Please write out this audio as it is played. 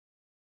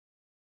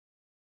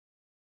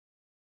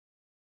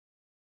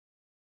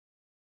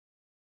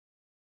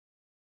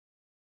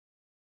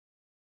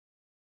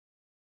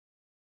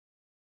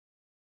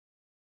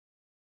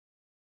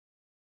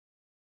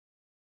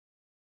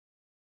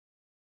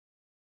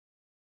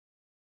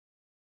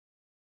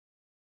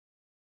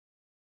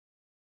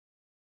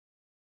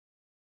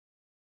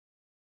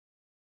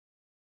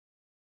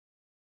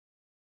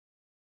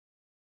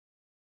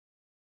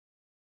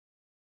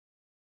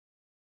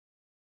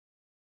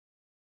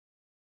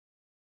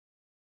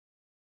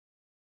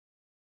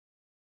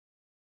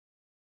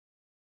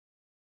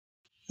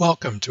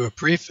Welcome to a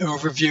brief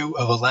overview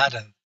of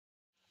Aladin.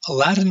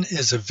 Aladin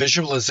is a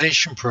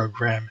visualization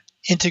program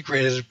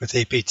integrated with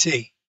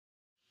APT.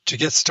 To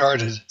get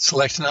started,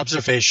 select an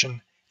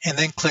observation and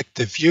then click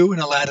the View in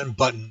Aladin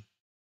button.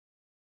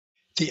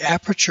 The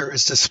aperture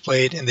is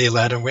displayed in the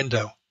Aladin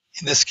window.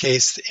 In this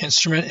case, the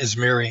instrument is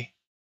MIRI.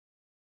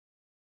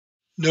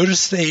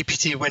 Notice the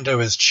APT window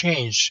has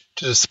changed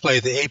to display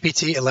the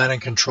APT Aladin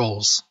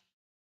controls.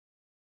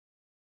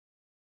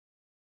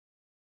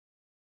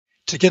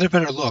 To get a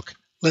better look,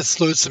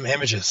 let's load some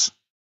images.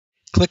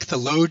 Click the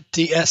Load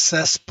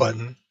DSS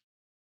button,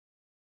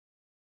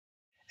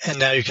 and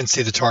now you can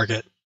see the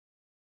target.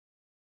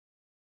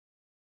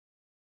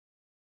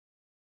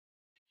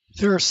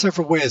 There are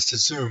several ways to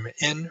zoom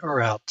in or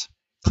out.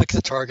 Click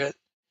the target,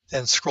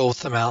 then scroll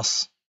with the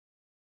mouse,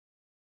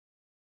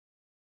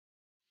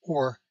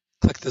 or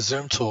click the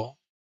Zoom tool.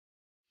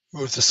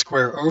 Move the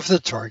square over the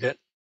target,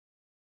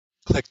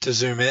 click to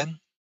zoom in,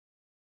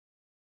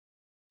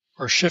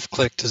 or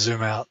shift-click to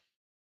zoom out.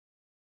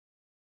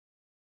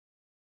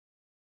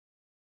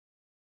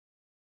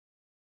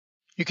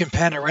 You can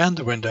pan around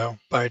the window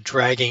by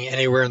dragging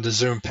anywhere in the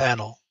zoom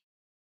panel,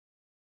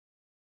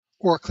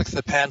 or click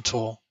the pan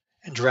tool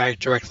and drag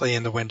directly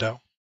in the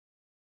window.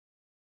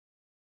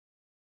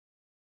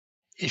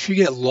 If you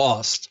get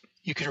lost,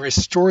 you can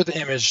restore the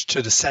image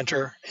to the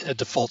center in a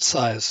default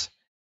size.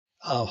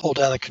 Hold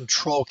down the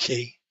Control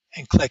key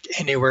and click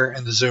anywhere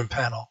in the zoom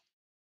panel.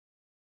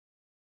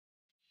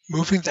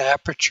 Moving the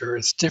aperture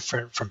is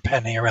different from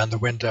panning around the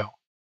window.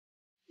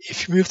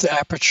 If you move the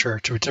aperture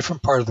to a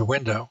different part of the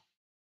window,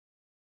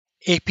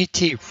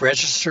 APT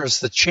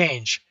registers the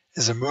change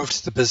as a move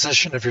to the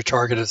position of your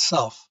target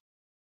itself.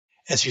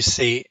 As you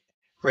see,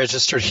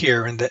 registered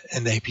here in the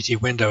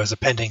APT window as a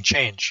pending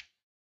change.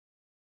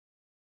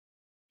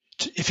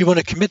 If you want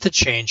to commit the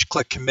change,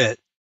 click Commit.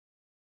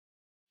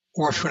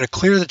 Or if you want to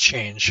clear the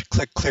change,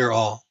 click Clear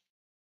All.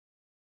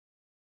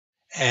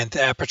 And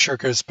the aperture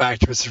goes back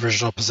to its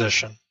original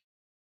position.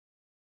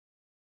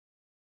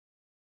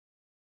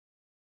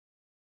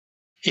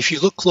 If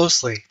you look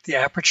closely, the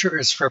aperture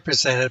is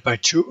represented by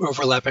two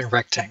overlapping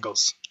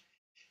rectangles.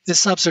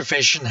 This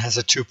observation has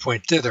a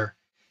two-point dither,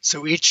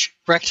 so each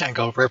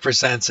rectangle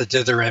represents a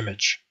dither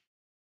image.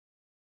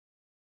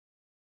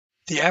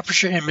 The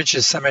aperture image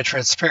is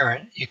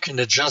semi-transparent. You can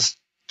adjust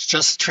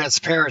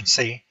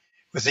transparency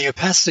with the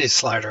opacity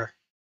slider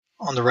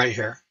on the right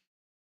here.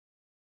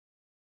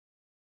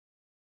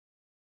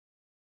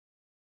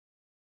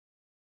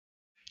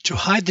 To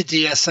hide the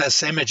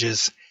DSS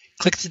images,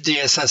 click the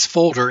DSS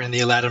folder in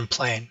the Aladin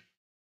plane.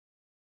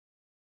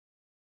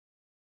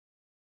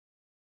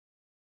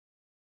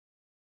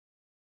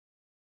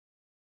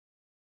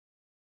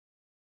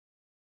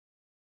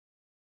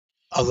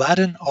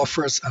 Aladin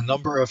offers a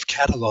number of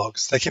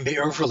catalogs that can be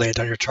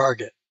overlaid on your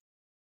target.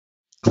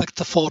 Click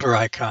the folder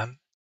icon,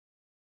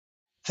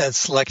 then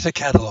select a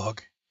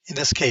catalog, in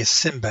this case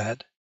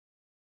Sinbad,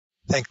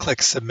 then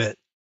click Submit.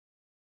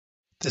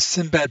 The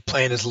Sinbad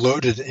plane is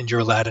loaded in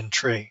your Aladin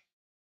tree.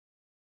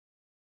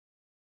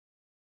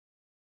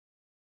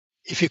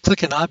 If you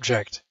click an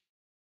object,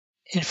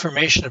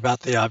 information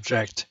about the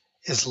object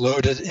is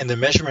loaded in the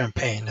measurement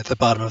pane at the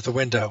bottom of the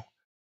window,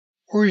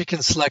 or you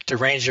can select a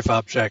range of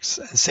objects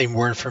and see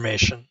more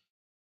information.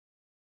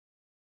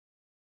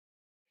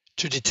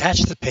 To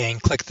detach the pane,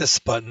 click this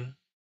button,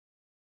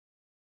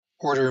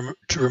 or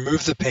to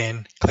remove the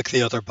pane, click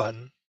the other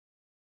button.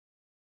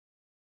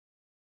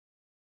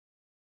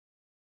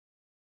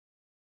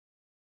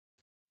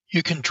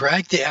 You can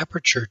drag the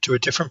aperture to a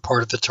different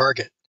part of the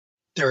target.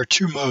 There are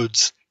two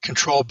modes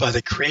controlled by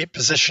the Create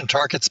Position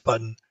Targets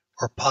button,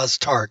 or Pause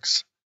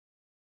TARGs.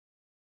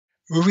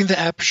 Moving the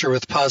aperture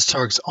with Pause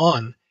TARGs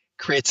on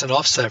creates an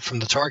offset from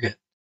the target,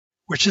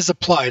 which is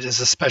applied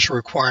as a special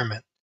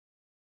requirement.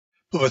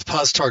 But with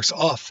Pause TARGs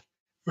off,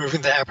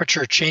 moving the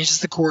aperture changes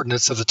the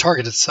coordinates of the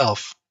target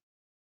itself.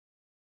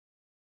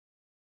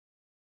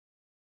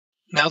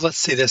 Now let's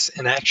see this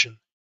in action.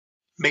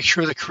 Make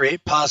sure the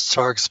Create Pause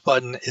TARGs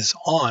button is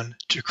on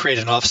to create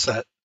an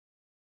offset.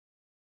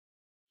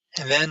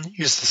 And then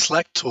use the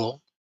Select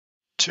tool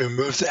to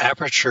move the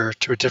aperture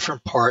to a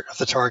different part of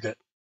the target.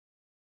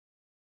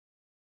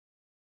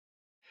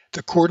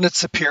 The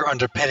coordinates appear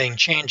under pending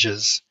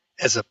changes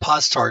as a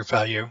Pause TARG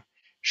value,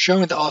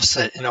 showing the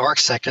offset in arc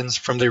seconds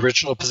from the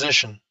original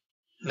position.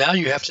 Now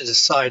you have to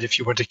decide if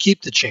you want to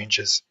keep the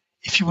changes.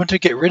 If you want to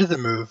get rid of the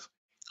move,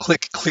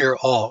 click Clear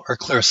All or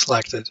Clear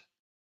Selected.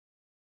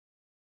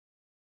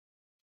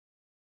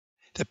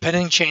 The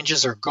pending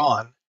changes are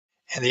gone,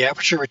 and the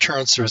aperture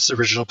returns to its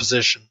original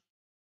position.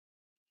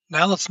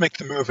 Now let's make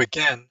the move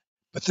again,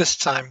 but this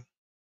time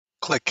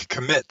click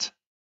Commit.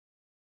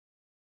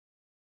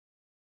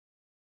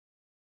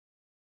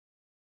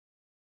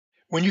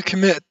 When you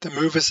commit, the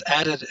move is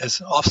added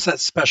as an offset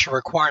special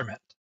requirement.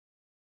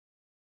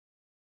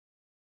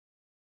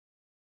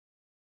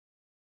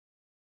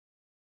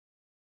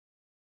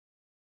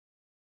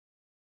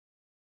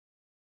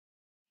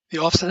 The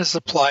offset is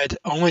applied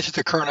only to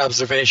the current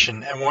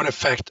observation and won't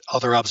affect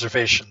other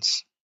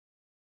observations.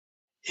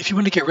 If you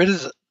want to get rid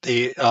of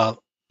the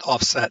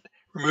offset,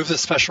 remove the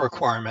special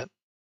requirement,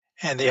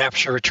 and the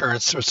aperture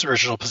returns to its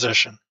original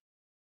position.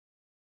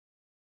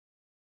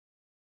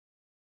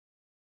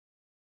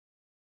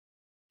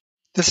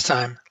 This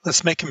time,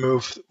 let's make a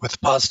move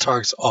with pause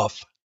TARGs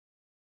off.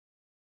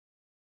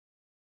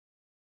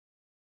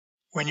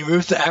 When you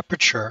move the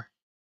aperture,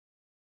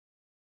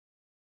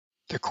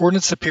 the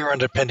coordinates appear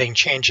under pending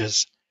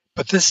changes,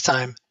 but this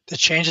time the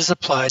changes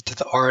apply to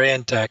the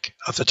RAN deck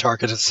of the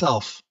target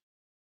itself.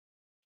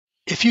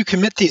 If you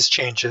commit these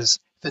changes,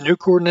 the new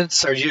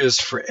coordinates are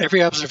used for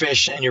every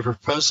observation in your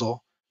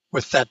proposal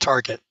with that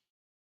target.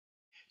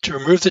 To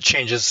remove the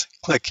changes,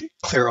 click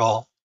Clear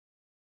All.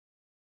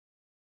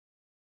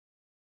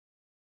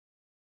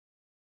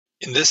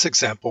 In this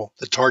example,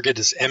 the target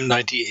is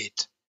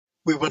M98.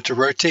 We want to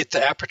rotate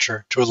the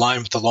aperture to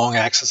align with the long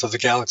axis of the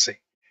galaxy.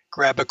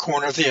 Grab a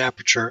corner of the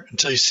aperture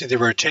until you see the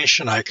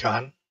rotation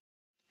icon,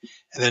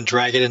 and then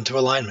drag it into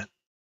alignment.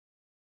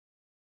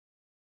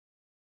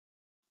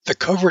 The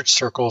coverage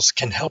circles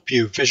can help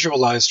you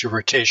visualize your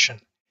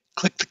rotation.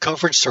 Click the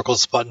Coverage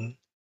Circles button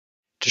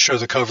to show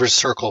the coverage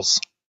circles.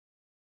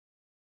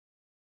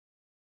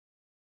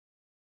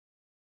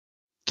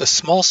 The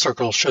small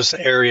circle shows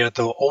the area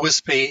that will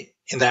always be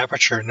in the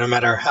aperture no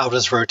matter how it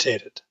is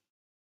rotated.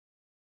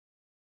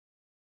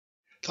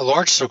 The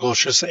large circle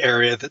shows the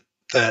area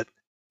that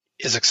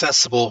is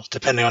accessible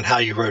depending on how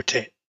you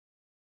rotate.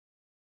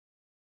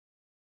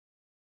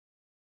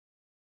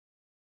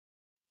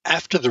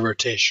 After the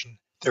rotation,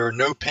 there are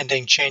no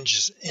pending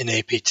changes in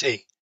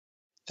APT.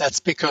 That's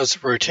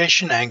because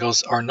rotation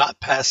angles are not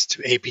passed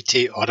to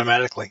APT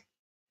automatically.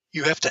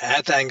 You have to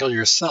add the angle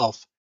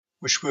yourself,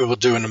 which we will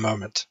do in a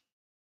moment.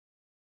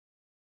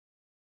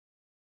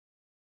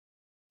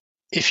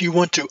 If you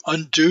want to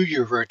undo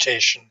your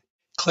rotation,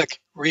 click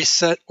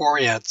Reset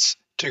Orients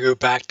to go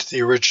back to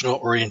the original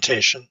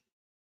orientation.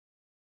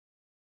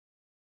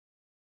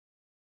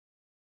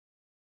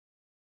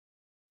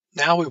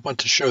 Now we want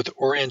to show the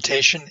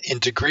orientation in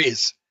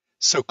degrees,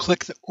 so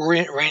click the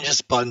Orient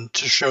Ranges button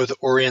to show the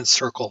orient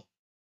circle.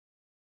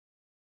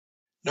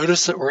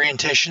 Notice the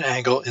orientation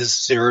angle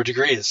is 0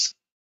 degrees.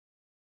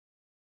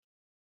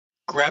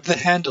 Grab the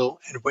handle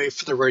and wait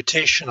for the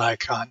rotation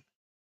icon,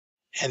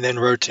 and then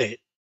rotate.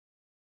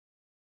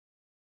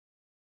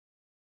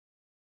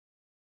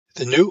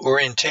 The new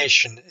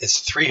orientation is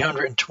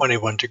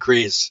 321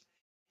 degrees.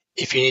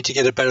 If you need to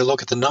get a better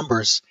look at the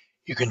numbers,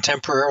 you can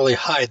temporarily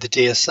hide the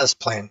DSS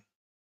plane.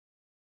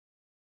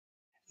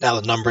 Now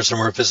the numbers are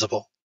more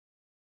visible.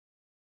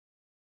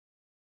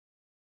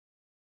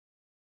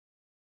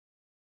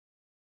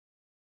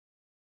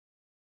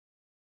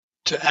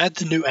 To add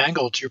the new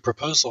angle to your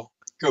proposal,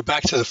 go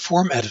back to the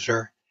Form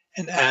Editor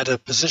and add a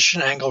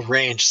Position Angle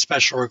Range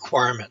special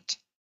requirement.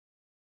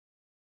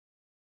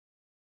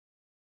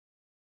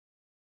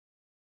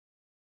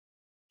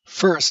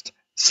 First,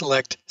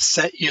 select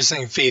Set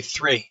Using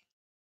V3.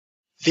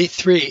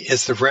 V3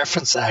 is the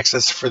reference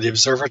axis for the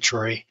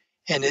observatory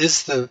and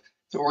is the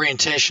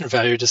orientation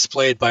value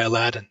displayed by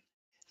Aladin.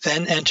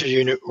 Then enter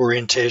your new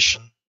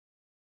orientation.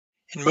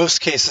 In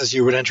most cases,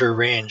 you would enter a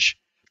range,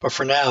 but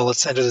for now,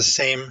 let's enter the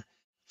same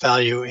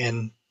value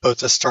in both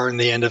the start and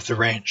the end of the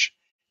range.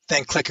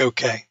 Then click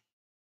OK.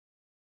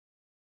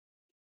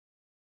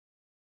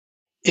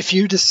 If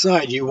you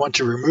decide you want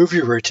to remove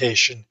your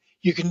rotation,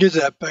 you can do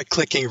that by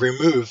clicking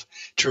Remove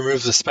to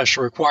remove the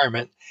special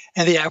requirement,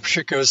 and the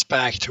aperture goes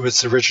back to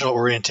its original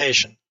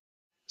orientation,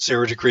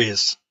 0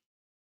 degrees.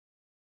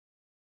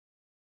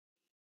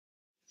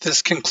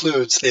 This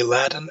concludes the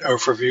Aladin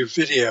Overview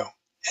video,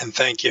 and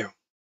thank you.